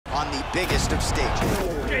on the biggest of stages.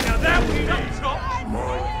 Okay, now that we know.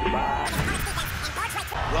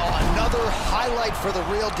 Well, another highlight for the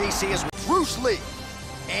real DC is Bruce Lee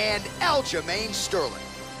and Aljamain Sterling.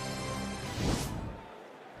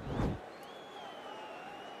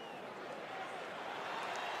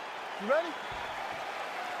 You ready?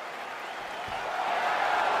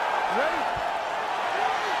 You ready?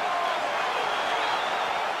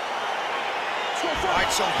 All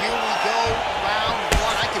right, so here we go, round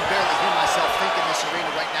one. I can barely hear myself think in this arena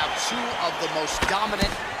right now. Two of the most dominant,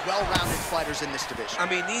 well-rounded fighters in this division. I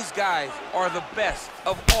mean, these guys are the best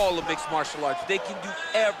of all of mixed martial arts. They can do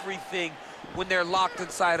everything when they're locked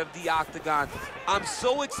inside of the octagon. I'm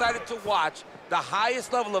so excited to watch the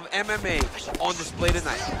highest level of MMA on display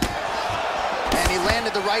tonight. And he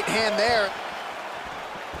landed the right hand there.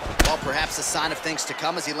 Well, perhaps a sign of things to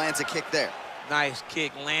come as he lands a kick there. Nice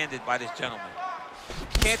kick landed by this gentleman.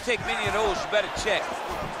 Can't take many of those, you better check.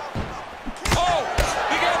 Oh,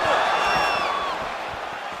 big elbow.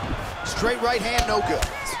 Straight right hand, no good.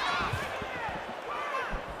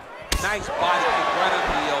 Nice body kick right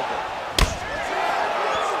under the elbow.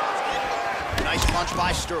 Nice punch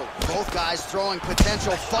by Sterling. Both guys throwing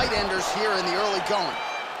potential fight enders here in the early going.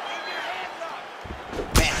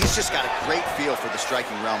 Man, he's just got a great feel for the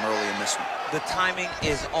striking realm early in this one. The timing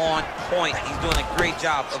is on point. He's doing a great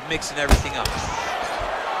job of mixing everything up.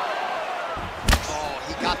 Oh,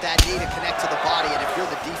 he got that knee to connect to the body, and if you're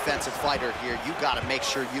the defensive fighter here, you got to make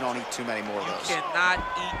sure you don't eat too many more of those. You cannot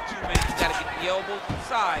eat too many. You got to get the elbows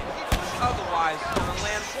inside. Otherwise, you're going to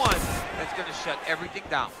land one that's going to shut everything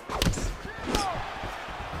down.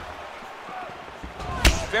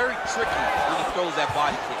 Very tricky when he throws that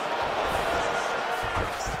body kick.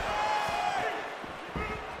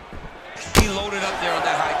 He loaded up there on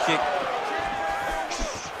that high kick.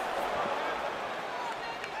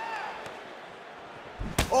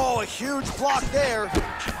 Oh, a huge block there.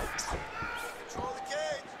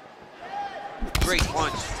 Great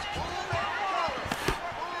punch.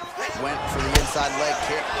 Went for the inside leg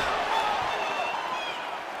kick.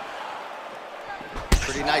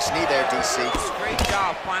 Pretty nice knee there, DC. Great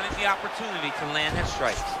job finding the opportunity to land that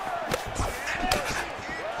strike.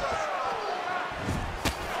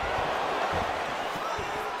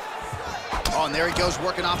 Oh, and there he goes,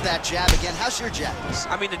 working off that jab again. How's your jab?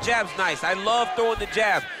 I mean, the jab's nice. I love throwing the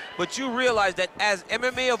jab, but you realize that as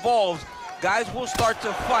MMA evolves, guys will start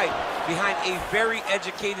to fight behind a very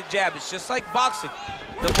educated jab. It's just like boxing.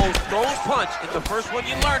 The most thrown punch, and the first one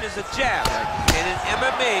you learn is a jab. And in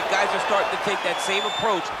MMA, guys are starting to take that same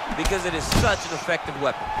approach because it is such an effective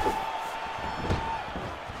weapon.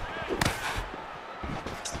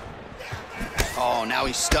 Oh, now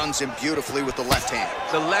he stuns him beautifully with the left hand.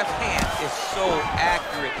 The left hand is so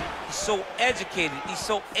accurate. He's so educated. He's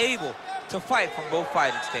so able to fight from both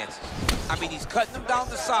fighting stances. I mean, he's cutting them down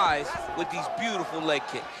to size with these beautiful leg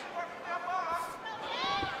kicks.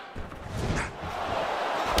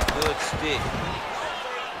 Good stick.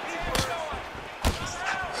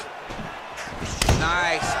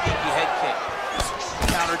 Nice sneaky head kick.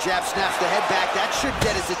 Counter jab snaps the head back. That should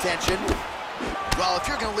get his attention. Well, if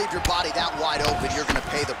you're going to leave your body that wide open, you're going to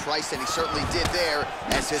pay the price, and he certainly did there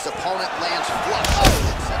as his opponent lands flush out of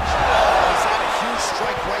midsection. Oh, he's had a huge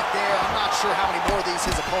strike right there. I'm not sure how many more of these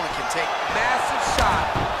his opponent can take. Massive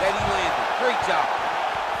shot that he landed. Great job.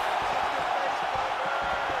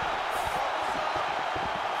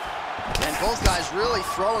 And both guys really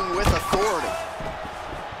throwing with authority.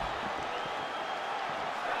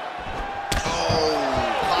 Oh,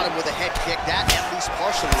 caught him with a head kick. That at least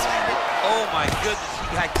partially landed. Oh my goodness,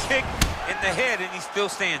 he got kicked in the head and he's still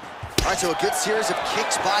standing. All right, so a good series of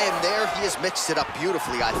kicks by him there. He has mixed it up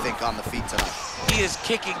beautifully, I think, on the feet tonight. He is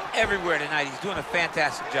kicking everywhere tonight. He's doing a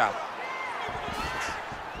fantastic job.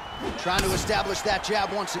 Trying to establish that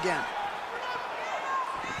jab once again.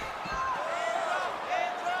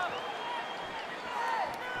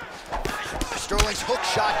 Sterling's hook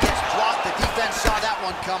shot gets blocked. The defense saw that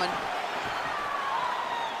one coming.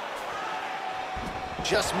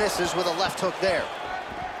 Just misses with a left hook there.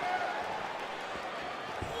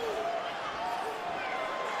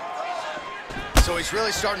 So he's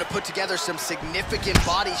really starting to put together some significant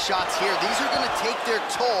body shots here. These are going to take their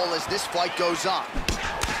toll as this fight goes on.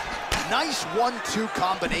 Nice 1-2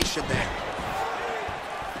 combination there.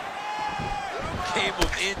 Game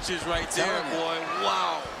of inches right there, boy.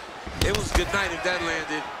 Wow. It was good night if that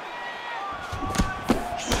landed.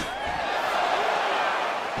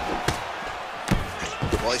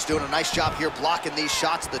 Well, he's doing a nice job here blocking these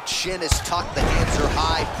shots. The chin is tucked, the hands are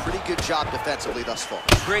high. Pretty good job defensively thus far.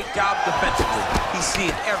 Great job defensively. He's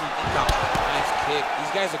seeing everything coming. Nice kick.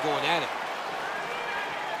 These guys are going at it.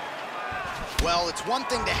 Well, it's one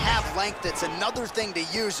thing to have length, it's another thing to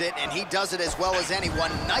use it, and he does it as well as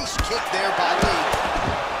anyone. Nice kick there by Lee.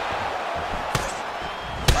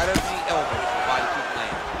 Right under the elbow, body kick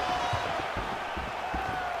land.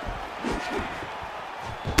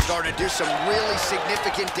 Starting to do some really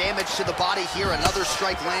significant damage to the body here. Another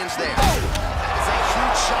strike lands there. Oh, that is a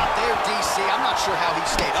huge shot there, DC. I'm not sure how he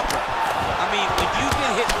stayed upright. I mean, when you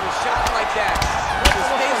get hit with a shot like that, you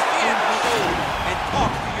stay standing and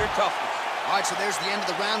talk to your toughness. All right, so there's the end of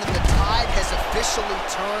the round, and the tide has officially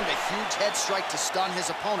turned. A huge head strike to stun his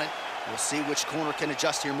opponent. We'll see which corner can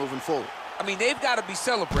adjust here moving forward. I mean, they've got to be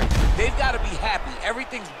celebrating. They've got to be happy.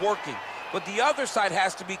 Everything's working. But the other side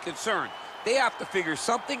has to be concerned. They have to figure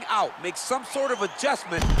something out, make some sort of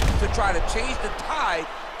adjustment to try to change the tide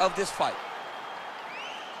of this fight.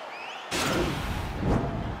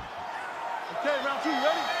 Okay, round 2, you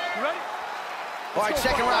ready? You ready? All right,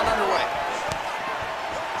 second round underway.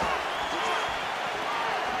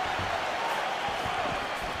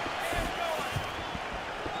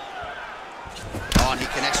 Oh, and he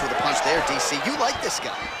connects with a punch there, DC. You like this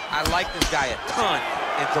guy. I like this guy a ton,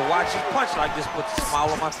 and to watch him punch like this puts a smile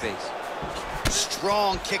on my face.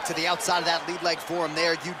 Strong kick to the outside of that lead leg for him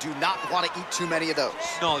there. You do not want to eat too many of those.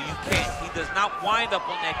 No, you can't. He does not wind up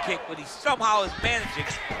on that kick, but he somehow is managing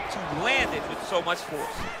to land it with so much force.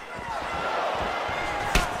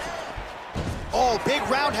 Oh, big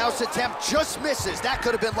roundhouse attempt, just misses. That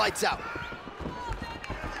could have been lights out.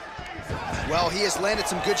 Well, he has landed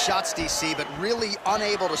some good shots, DC, but really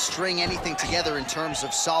unable to string anything together in terms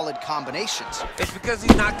of solid combinations. It's because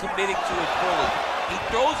he's not committing to it fully. He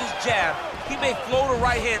throws his jab. He may float a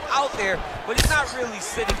right hand out there, but he's not really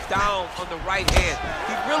sitting down on the right hand.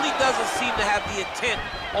 He really doesn't seem to have the intent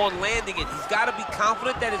on landing it. He's got to be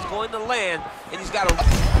confident that it's going to land, and he's got to...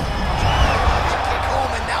 Kick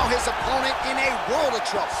home, and now his opponent in a world of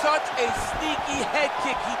trouble. Such a sneaky head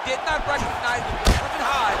kick. He did not recognize it was coming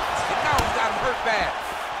high, and now he's got him hurt bad.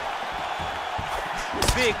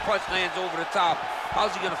 Big punch lands over the top.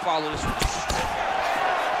 How's he going to follow this one?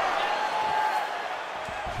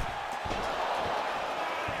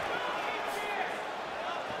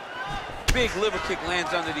 Big liver kick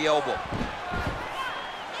lands under the elbow.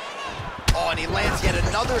 Oh, and he lands yet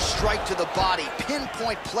another strike to the body.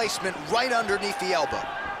 Pinpoint placement right underneath the elbow.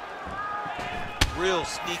 Real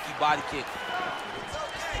sneaky body kick.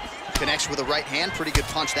 Connects with a right hand. Pretty good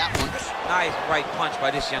punch, that one. Nice right punch by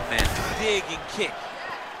this young man. Dig and kick.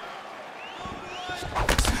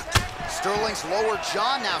 Sterling's lower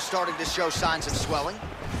jaw now starting to show signs of swelling.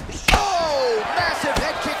 Oh, massive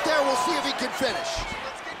head kick there. We'll see if he can finish.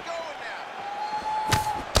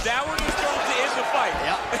 That one was thrown to end the fight.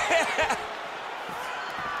 Yep.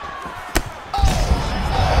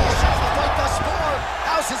 Fight thus far.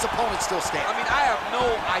 How's his opponent still standing? I mean, I have no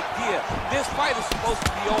idea. This fight is supposed to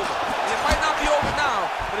be over. And it might not be over now,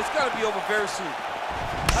 but it's got to be over very soon.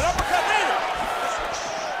 An uppercut later.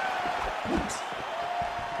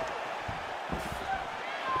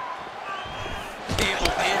 Cable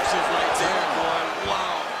inches right there, boy.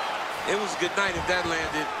 Wow. It was a good night if that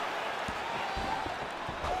landed.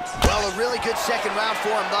 Well, a really good second round for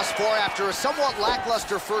him thus far. After a somewhat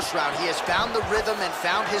lackluster first round, he has found the rhythm and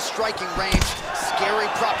found his striking range. Scary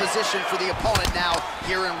proposition for the opponent now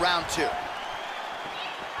here in round 2.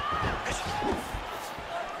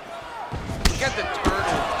 Look at the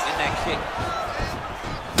turnover in that kick.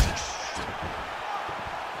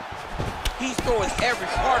 He's throwing every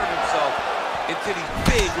part of himself into these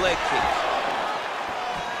big leg kicks.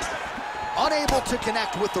 Unable to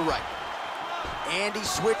connect with the right. And he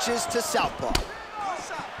switches to southpaw.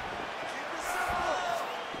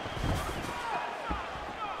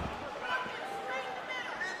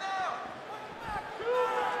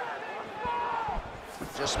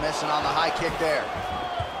 Just missing on the high kick there.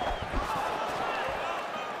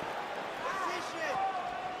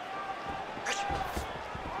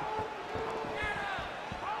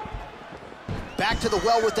 Back to the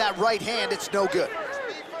well with that right hand, it's no good.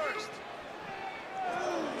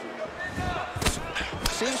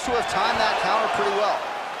 Seems to have timed that counter pretty well.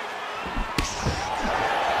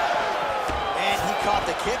 And he caught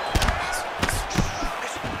the kick.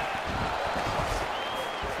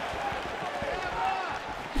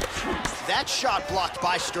 That shot blocked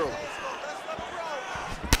by Sterling.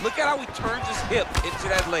 Look at how he turns his hip into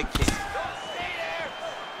that leg kick.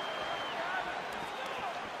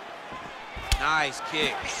 Nice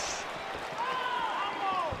kick.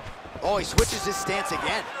 Oh, he switches his stance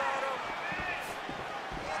again.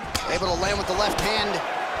 Able to land with the left hand.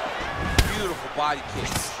 Beautiful body kick.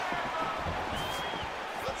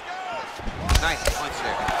 Nice punch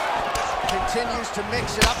there. continues to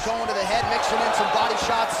mix it up, going to the head, mixing in some body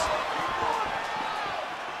shots.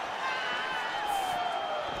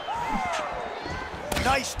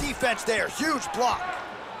 Nice defense there, huge block.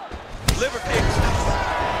 Liver kicks.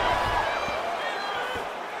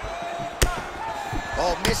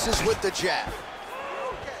 Oh, misses with the jab.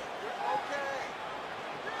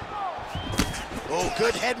 Oh,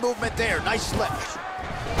 good head movement there, nice slip.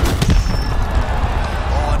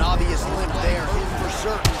 Oh, an obvious limp there, hit for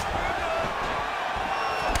certain.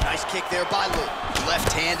 Nice kick there by Lee.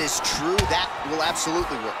 Left hand is true, that will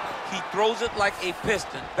absolutely work. He throws it like a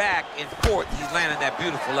piston, back and forth. He's landing that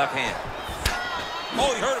beautiful left hand.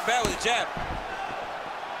 Oh, he hurt it bad with the jab.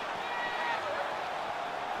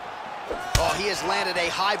 Oh, he has landed a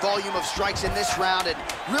high volume of strikes in this round and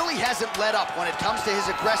really hasn't let up when it comes to his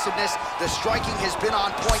aggressiveness. The striking has been on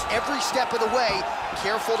point every step of the way.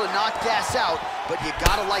 Careful to not gas out, but you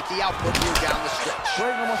gotta like the output here down the stretch.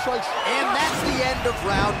 And that's the end of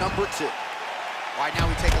round number 2. All right, now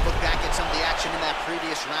we take a look back at some of the action in that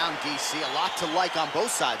previous round, DC. A lot to like on both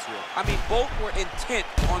sides, really. I mean, both were intent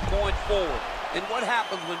on going forward. And what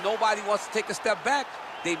happens when nobody wants to take a step back?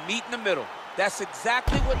 They meet in the middle. That's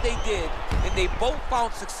exactly what they did, and they both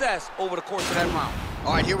found success over the course of that round.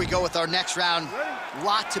 All right, here we go with our next round.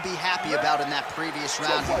 Lot to be happy about in that previous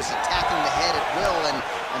round. He was attacking the head at will, and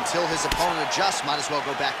until his opponent adjusts, might as well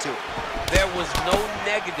go back to it. There was no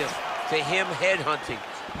negative to him headhunting.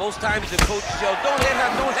 Most times the coach yell, don't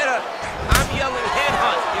headhunt, don't headhunt. I'm yelling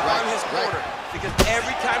headhunt if I'm his corner, because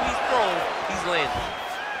every time he's thrown, he's landing.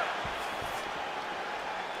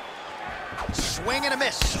 Swing and a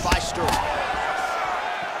miss by Sterling.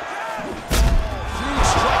 Huge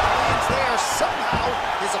strike lands there. Somehow,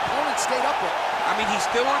 his opponent stayed upright. I mean, he's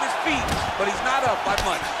still on his feet, but he's not up by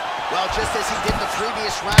much. Well, just as he did in the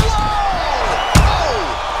previous round. Whoa! Oh!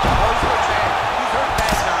 Oh, he's hurt bad. He's hurt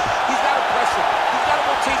bad now. He's got to press him. He's got to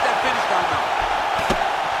go chase that finish down now.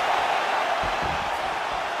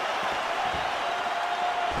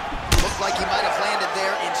 Looked like he might have landed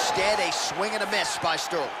there. Instead, a swing and a miss by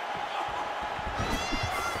Sterling.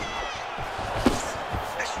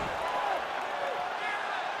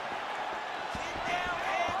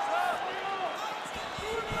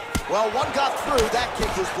 Well, one got through, that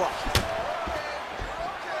kick was blocked.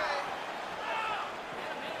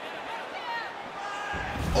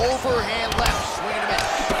 Overhand left, swing and a miss.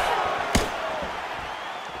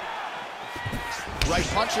 Right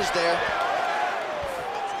punches there.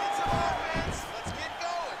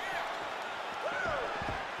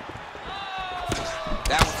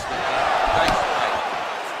 That one's nice fight.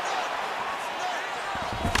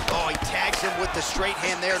 Oh, he tags him with the straight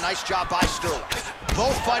hand there. Nice job by Sterling.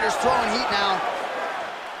 Both fighters throwing heat now.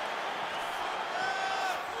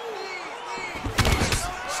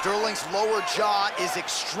 Sterling's lower jaw is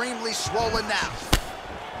extremely swollen now.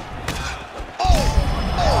 Oh!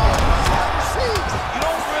 Oh! You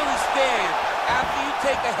don't really stand after you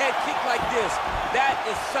take a head kick like this. That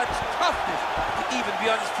is such toughness to even be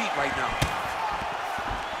on his feet right now.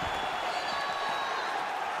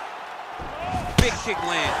 Big kick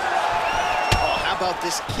lands. How about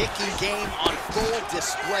this kicking game on full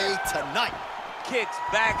display tonight? Kicks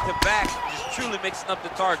back to back, just truly mixing up the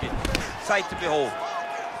target. Sight to behold.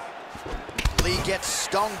 Lee gets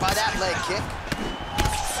stung by that leg kick.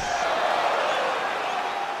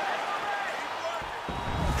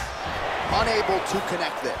 Unable to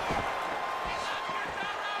connect there.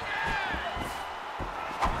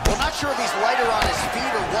 Well, not sure if he's lighter on his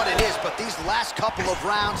feet or what it is, but these last couple of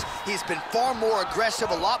rounds, he's been far more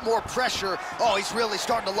aggressive, a lot more pressure. Oh, he's really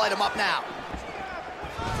starting to light him up now.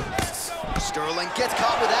 Sterling gets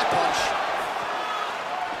caught with that punch.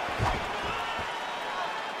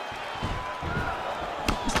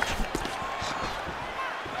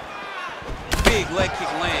 Big leg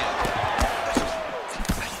kick land.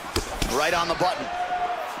 Right on the button.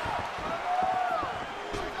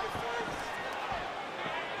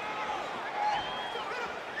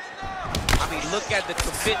 I mean, look at the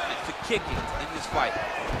commitment to kicking in this fight.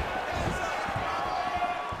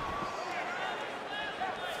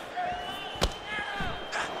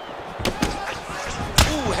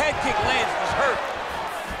 Ooh, head kick lands, was hurt.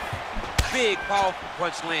 Big, powerful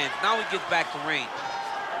punch lands. Now he gets back to range.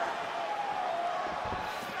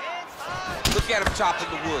 Look at him chopping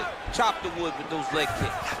the wood. Chop the wood with those leg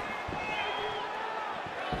kicks.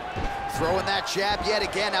 Throwing that jab yet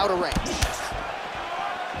again out of range.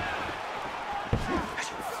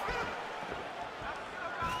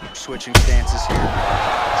 Switching stances here.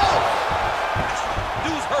 Oh!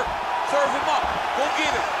 Dude's hurt. Serve him up. Go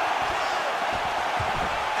get him.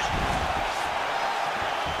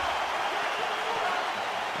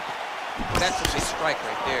 That's a big strike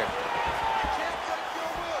right there.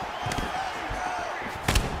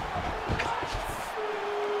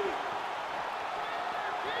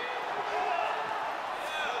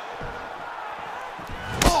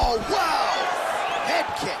 Oh, wow! Head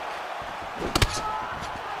kick.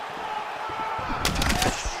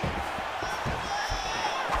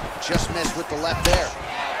 Just missed with the left there.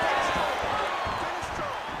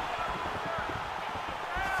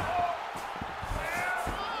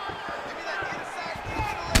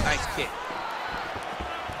 Nice kick.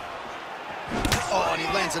 Oh, and he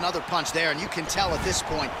lands another punch there, and you can tell at this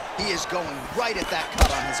point, he is going right at that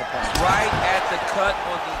cut on his opponent. Right at the cut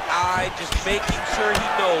on the eye, just making sure he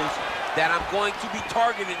knows that I'm going to be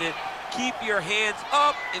targeting it. Keep your hands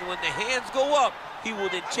up, and when the hands go up, he will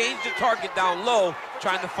then change the target down low,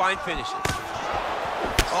 trying to find finishes.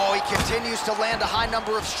 Oh, he continues to land a high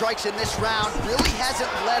number of strikes in this round. Really hasn't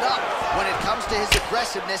let up when it comes to his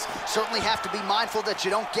aggressiveness. Certainly have to be mindful that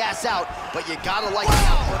you don't gas out, but you gotta like the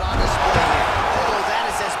output on display here. Oh,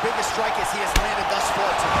 that is as big a strike as he has landed thus far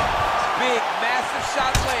today. Big, massive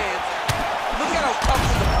shot lands. Look at how tough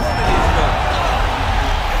his opponent is, though.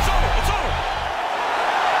 It's over, it's over.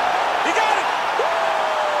 He got it.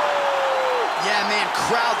 Yeah, man,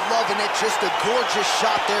 crowd loving it. Just a gorgeous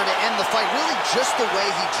shot there to end the fight. Really just the way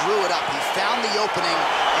he drew it up. He found the opening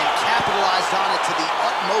and capitalized on it to the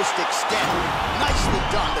utmost extent. Nicely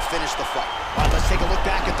done to finish the fight. All right, let's take a look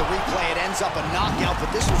back at the replay. It ends up a knockout,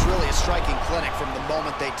 but this was really a striking clinic from the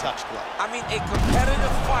moment they touched gloves. I mean, a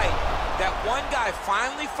competitive fight that one guy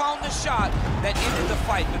finally found the shot that ended the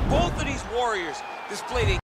fight. But both of these warriors displayed a